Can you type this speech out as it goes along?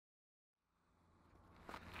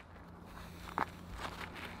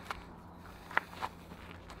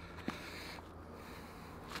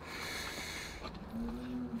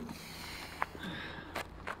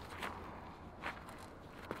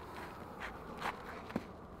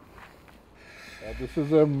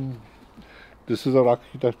This is a rock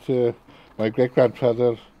that my great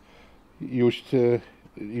grandfather used to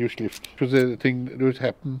lift. It was a thing that would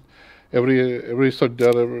happen every Sunday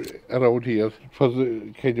around here. It was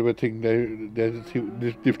kind of a thing they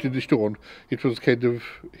lifted the stone. It was kind of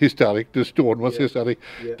historic. The stone was historic.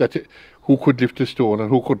 That who could lift the stone and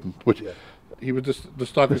who couldn't. But he was the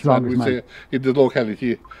strongest man, we say, in the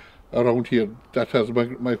locality around here. That was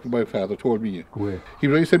my father told me. He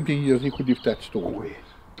was only 17 years and he could lift that stone.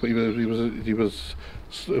 He was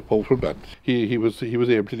a powerful man. He was able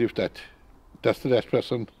to lift that. That's the last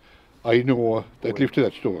person I know that lifted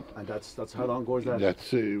that stone. And that's how long ago is that?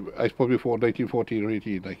 That's I suppose before 1914 or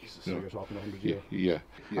 18. Like, so you're talking 100 years. Yeah.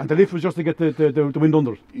 And the lift was just to get the wind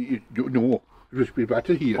under? No. It was be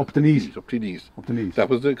battered here. Up the knees? Up to the knees. Up the knees. That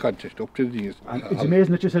was the contest, up to the knees. And it's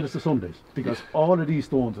amazing that you said it's the Sundays, because all of these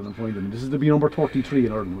stones that I'm finding, this is the number 33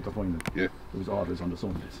 in Ireland what they're finding. Yeah. It was always on the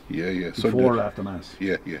Sundays. Yeah. Before Sundays. or after Mass.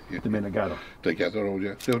 Yeah. The men would gather. They gather around,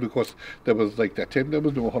 yeah. So, of course, there was like that time, there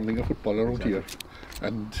was no hurling of football around here.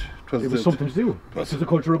 And it was something to do. This is the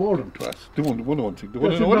culture of Ireland. It was. The one thing.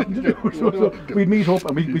 So we'd meet up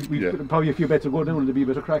and we'd probably a few bets would go down and there'd be a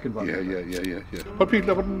bit of crack involved. Yeah. But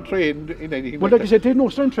people haven't trained in anything. Well, like you said, they had no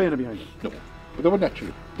strength training behind them. No, but they were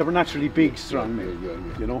natural. They were naturally big, strong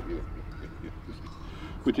men, you know?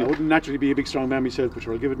 I wouldn't naturally be a big, strong man myself, but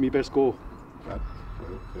sure, I'll give it my best go.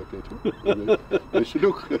 I should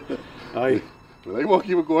look. Aye. Well, I won't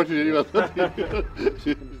give a go to anyone. Yeah,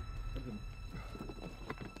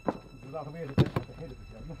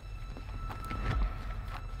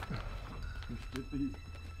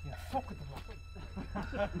 fuck it.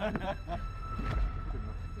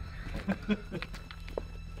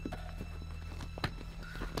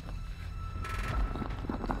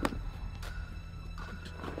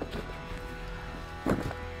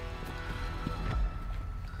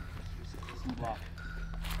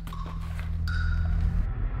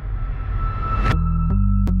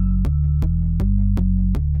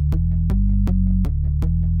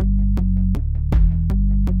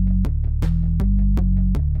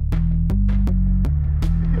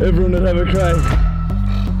 Everyone would have a cry.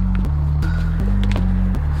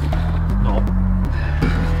 No.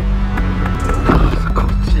 Så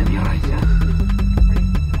gott känner jag dig.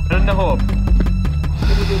 In the hole.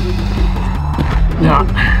 Ja.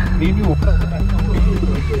 Leave you.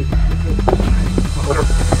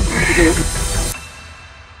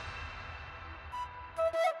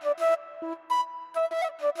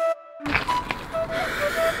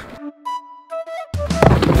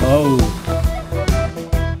 Oh.